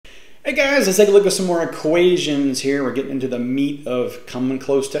Hey guys, let's take a look at some more equations here. We're getting into the meat of coming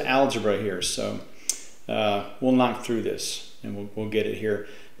close to algebra here. So we'll knock through this and we'll get it here.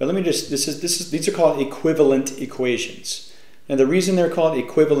 But let me just, these are called equivalent equations. And the reason they're called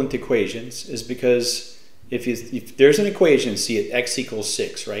equivalent equations is because if there's an equation, see it, x equals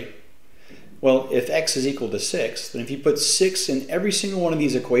 6, right? Well, if x is equal to 6, then if you put 6 in every single one of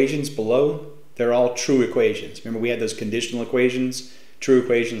these equations below, they're all true equations. Remember we had those conditional equations? True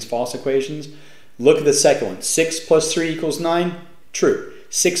equations, false equations. Look at the second one. 6 plus 3 equals 9. True.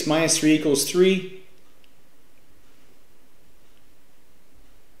 6 minus 3 equals 3.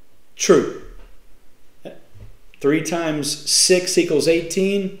 True. 3 times 6 equals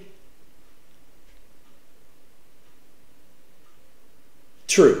 18.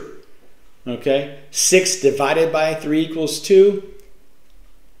 True. Okay. 6 divided by 3 equals 2.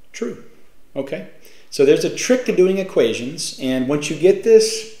 True. Okay. So there's a trick to doing equations, and once you get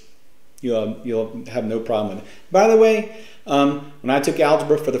this, you'll have no problem with it. By the way, when I took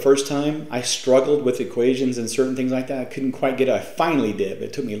algebra for the first time, I struggled with equations and certain things like that. I couldn't quite get it. I finally did, but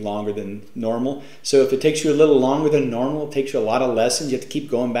it took me longer than normal. So if it takes you a little longer than normal, it takes you a lot of lessons, you have to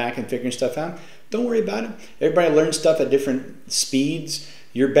keep going back and figuring stuff out, don't worry about it. Everybody learns stuff at different speeds.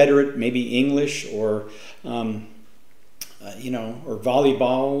 You're better at maybe English or or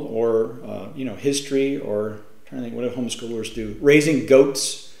volleyball, or history, or I'm trying to think, what do homeschoolers do? Raising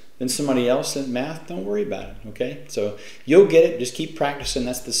goats than somebody else in math. Don't worry about it. Okay, so you'll get it. Just keep practicing.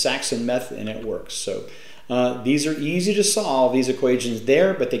 That's the Saxon method, and it works. So these are easy to solve. These equations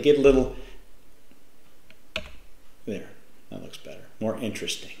there, but they get a little there. That looks better, more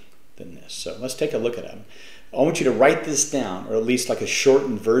interesting than this. So let's take a look at them. I want you to write this down, or at least like a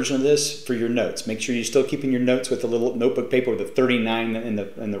shortened version of this for your notes. Make sure you're still keeping your notes with a little notebook paper with a 39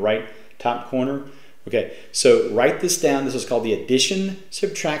 in the right top corner. Okay, so write this down. This is called the addition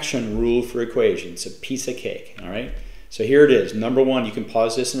subtraction rule for equations. It's a piece of cake, all right? So here it is. Number one, you can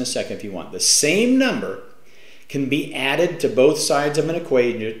pause this in a second if you want. The same number can be added to both sides of an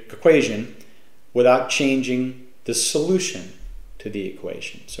equation without changing the solution to the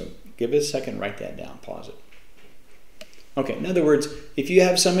equation. So give it a second, write that down, pause it. Okay, in other words, if you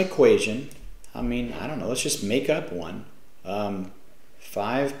have some equation, I don't know, let's just make up one.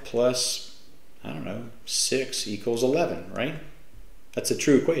 5 plus, 6 equals 11, right? That's a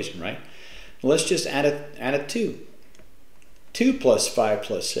true equation, right? Let's just add a 2. 2 plus 5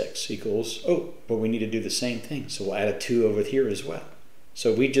 plus 6 equals, but we need to do the same thing. So we'll add a 2 over here as well.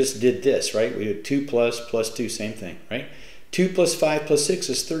 So we just did this, right? We did 2 plus 2, same thing, right? 2 plus 5 plus 6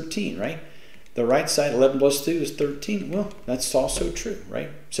 is 13, right? The right side, 11 plus 2 is 13. Well, that's also true, right?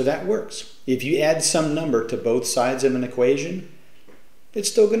 So that works. If you add some number to both sides of an equation, it's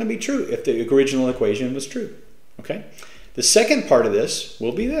still going to be true if the original equation was true, okay? The second part of this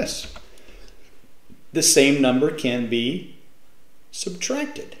will be this. The same number can be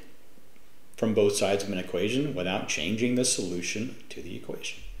subtracted from both sides of an equation without changing the solution to the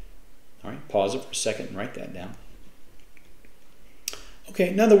equation. All right, pause it for a second and write that down.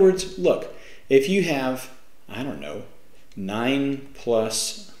 Okay, in other words, look. If you have, 9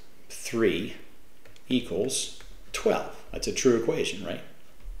 plus 3 equals 12. That's a true equation, right?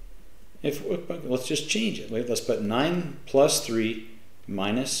 Let's just change it. Let's put 9 plus 3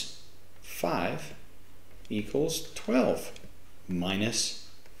 minus 5 equals 12 minus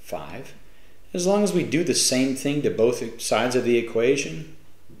 5. As long as we do the same thing to both sides of the equation,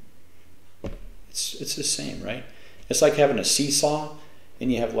 it's the same, right? It's like having a seesaw,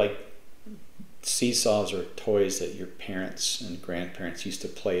 and you have like seesaws are toys that your parents and grandparents used to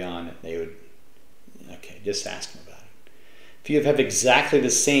play on, and they would, okay, just ask them about it. If you have exactly the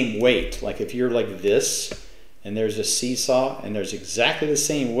same weight, like if you're like this, and there's a seesaw, and there's exactly the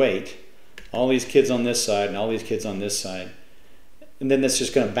same weight, all these kids on this side, and all these kids on this side, and then that's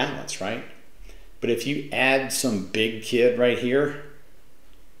just going to balance, right? But if you add some big kid right here,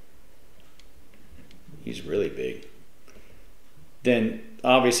 he's really big, then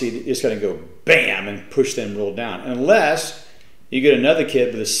obviously it's going to go bam and push them roll down. Unless you get another kid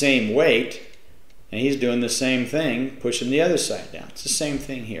with the same weight and he's doing the same thing, pushing the other side down. It's the same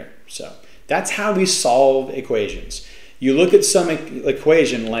thing here. So that's how we solve equations. You look at some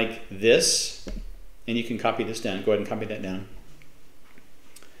equation like this, and you can copy this down. Go ahead and copy that down.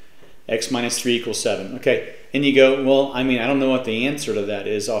 X minus 3 equals 7. Okay, and you go, well, I don't know what the answer to that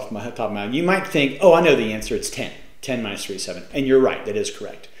is off my top of my head. You might think, oh, I know the answer. It's 10. 10 minus 3 is 7. And you're right, that is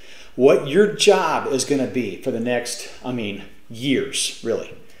correct. What your job is going to be for the next, years,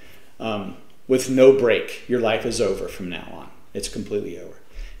 really, with no break. Your life is over from now on. It's completely over.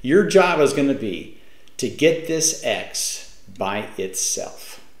 Your job is going to be to get this x by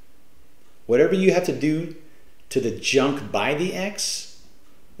itself. whatever you have to do to the junk by the x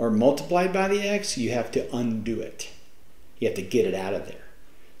or multiplied by the x, you have to undo it. You have to get it out of there.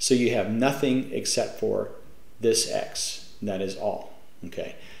 So you have nothing except for this x. That is all.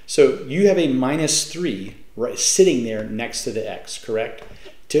 Okay. So you have a -3 right, sitting there next to the x, correct?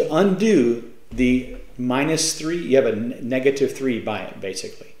 To undo the -3, you have a -3 by it,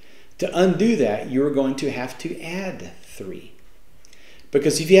 basically. To undo that, you're going to have to add 3.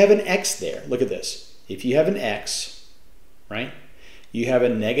 Because if you have an x there, look at this. If you have an x, right, you have a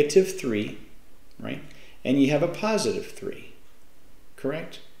 -3, right, and you have a +3,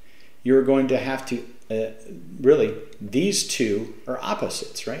 correct? You're going to have to, really, these two are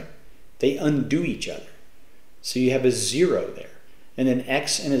opposites, right? They undo each other. So you have a 0 there, and an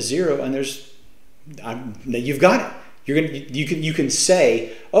x and a 0, and you've got it. You can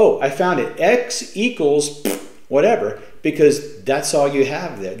say, oh, I found it. X equals whatever, because that's all you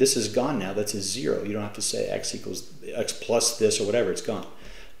have there. This is gone now. That's a 0. You don't have to say x equals x plus this or whatever. It's gone.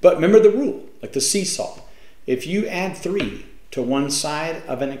 But remember the rule, like the seesaw. If you add 3 to one side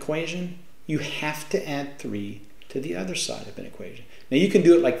of an equation, you have to add 3 to the other side of an equation. Now you can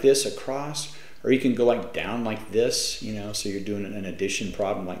do it like this across, or you can go like down like this, you know, so you're doing an addition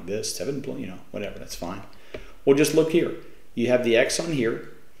problem like this, 7, you know, whatever, that's fine. Well, just look here. You have the x on here,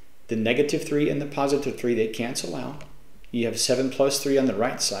 the -3 and the +3, they cancel out. You have 7 plus 3 on the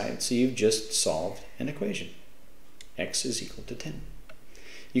right side, so you've just solved an equation. X is equal to 10.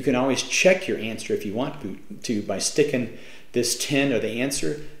 You can always check your answer if you want to by sticking this 10 or the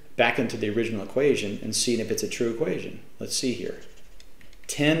answer back into the original equation and seeing if it's a true equation. Let's see here.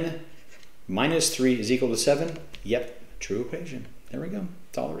 10 minus 3 is equal to 7. Yep, true equation. There we go.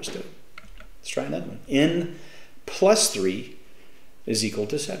 That's all there is to it. Let's try another one. N plus 3 is equal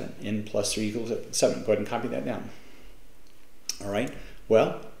to 7. N plus 3 equals 7. Go ahead and copy that down. All right.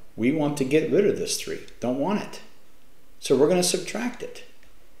 Well, we want to get rid of this 3. Don't want it. So we're going to subtract it.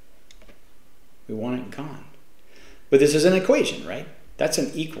 We want it gone. But this is an equation, right? That's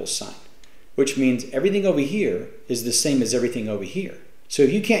an equal sign, which means everything over here is the same as everything over here. So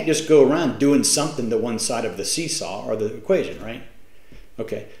you can't just go around doing something to one side of the seesaw or the equation, right?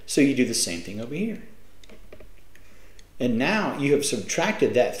 Okay, so you do the same thing over here. And now you have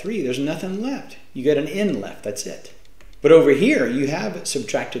subtracted that 3. There's nothing left. You got an n left. That's it. But over here, you have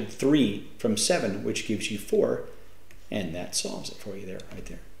subtracted 3 from 7, which gives you 4. And that solves it for you there, right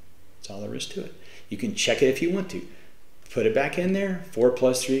there. That's all there is to it. You can check it if you want to. Put it back in there. 4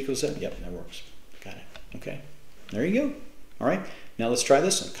 plus 3 equals 7. Yep, that works. Got it. Okay. There you go. All right. Now let's try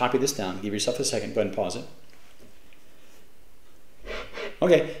this one. Copy this down. Give yourself a second. Go ahead and pause it.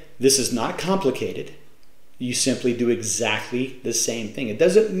 Okay. This is not complicated. You simply do exactly the same thing. It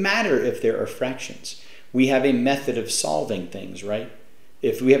doesn't matter if there are fractions. We have a method of solving things, right?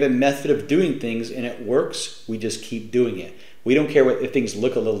 If we have a method of doing things and it works, we just keep doing it. We don't care if things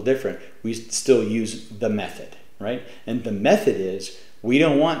look a little different. We still use the method, right? And the method is we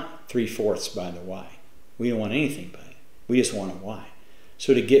don't want 3/4 by the y. We don't want anything by it. We just want a y.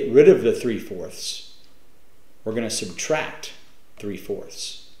 So to get rid of the 3/4, we're going to subtract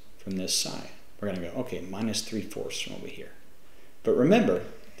 3/4 from this side. We're going to go, okay, minus 3/4 from over here. But remember,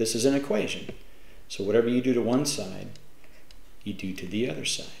 this is an equation. So whatever you do to one side, you do to the other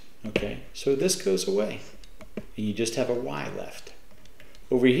side. Okay, so this goes away. And you just have a y left.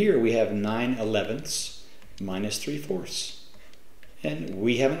 Over here, we have 9/11 minus 3/4. And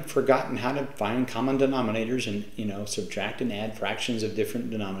we haven't forgotten how to find common denominators and, you know, subtract and add fractions of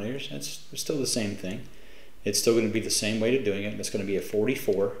different denominators. That's still the same thing. It's still going to be the same way to doing it. It's going to be a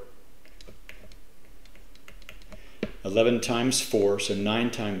 44. 11 times 4, so 9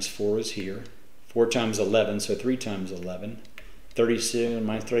 times 4 is here. 4 times 11, so 3 times 11. 37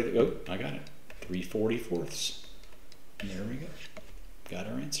 minus 30, oh, I got it. 3/44. And there we go. Got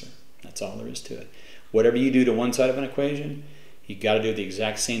our answer. That's all there is to it. Whatever you do to one side of an equation, you got to do the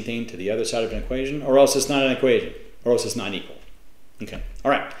exact same thing to the other side of an equation, or else it's not an equation, or else it's not equal. Okay,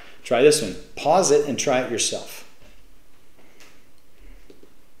 all right, try this one. Pause it and try it yourself.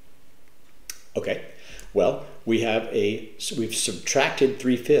 Okay, well, we've subtracted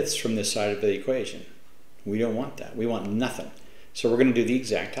 3/5 from this side of the equation. We don't want that. We want nothing. So we're going to do the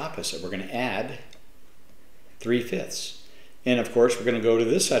exact opposite. We're going to add 3/5. And of course, we're going to go to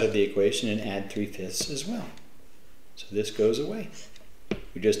this side of the equation and add 3/5 as well. So this goes away.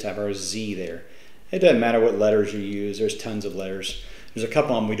 We just have our z there. It doesn't matter what letters you use. There's tons of letters. There's a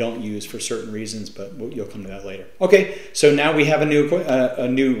couple of them we don't use for certain reasons, but you'll come to that later. Okay, so now we have a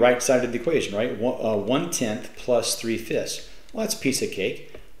new right-sided equation, right? 1/10 plus 3/5. Well, that's a piece of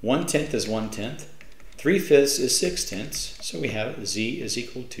cake. 1/10 is 1/10. 3/5 is 6/10. So we have z is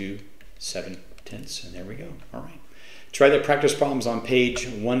equal to 7/10, and there we go. All right. Try the practice problems on page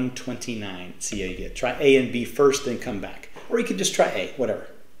 129. See how you get. Try A and B first, then come back. Or you could just try A, whatever.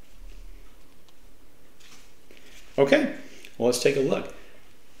 Okay, well, let's take a look.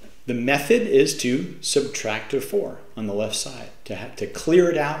 The method is to subtract a 4 on the left side, to clear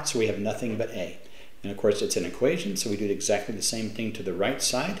it out so we have nothing but A. And of course, it's an equation, so we do exactly the same thing to the right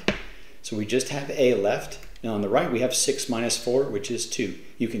side. So we just have A left. Now on the right, we have 6 minus 4, which is 2.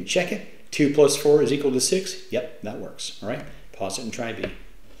 You can check it. 2 plus 4 is equal to 6. Yep, that works. All right, pause it and try B.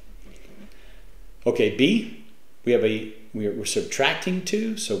 Okay, B, we're subtracting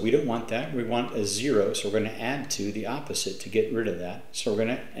 2, so we don't want that. We want a 0, so we're going to add 2, the opposite, to get rid of that. So we're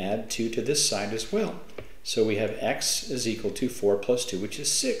going to add 2 to this side as well. So we have x is equal to 4 plus 2, which is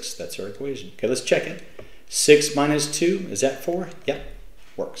 6. That's our equation. Okay, let's check it. 6 minus 2, is that 4? Yep,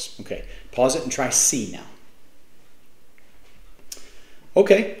 works. Okay, pause it and try C now.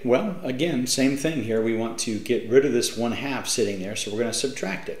 Okay, well, again, same thing here. We want to get rid of this 1/2 sitting there, so we're going to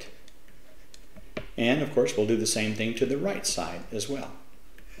subtract it. And, of course, we'll do the same thing to the right side as well.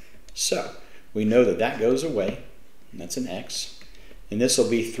 So, we know that that goes away, and that's an x. And this will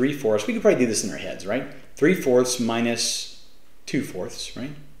be 3/4. We could probably do this in our heads, right? 3/4 minus 2/4,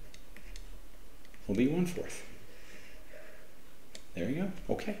 right? Will be 1/4. There you go.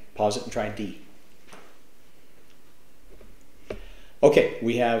 Okay, pause it and try D. Okay,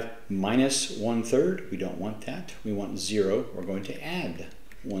 we have minus 1/3. We don't want that. We want 0. We're going to add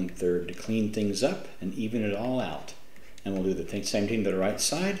 1/3 to clean things up and even it all out. And we'll do the same thing to the right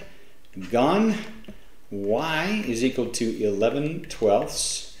side. Gone. Y is equal to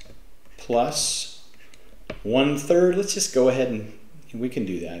 11/12 plus 1/3. Let's just go ahead and we can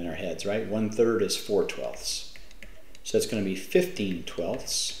do that in our heads, right? 1/3 is 4/12. So it's going to be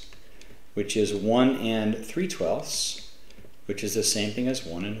 15/12, which is 1 3/12, which is the same thing as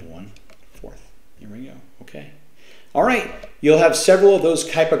 1 1/4. Here we go. Okay. All right. You'll have several of those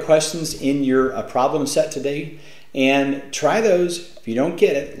type of questions in your problem set today. And try those. If you don't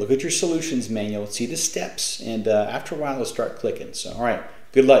get it, look at your solutions manual, see the steps, and after a while, it'll start clicking. So, all right.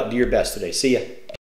 Good luck. Do your best today. See ya.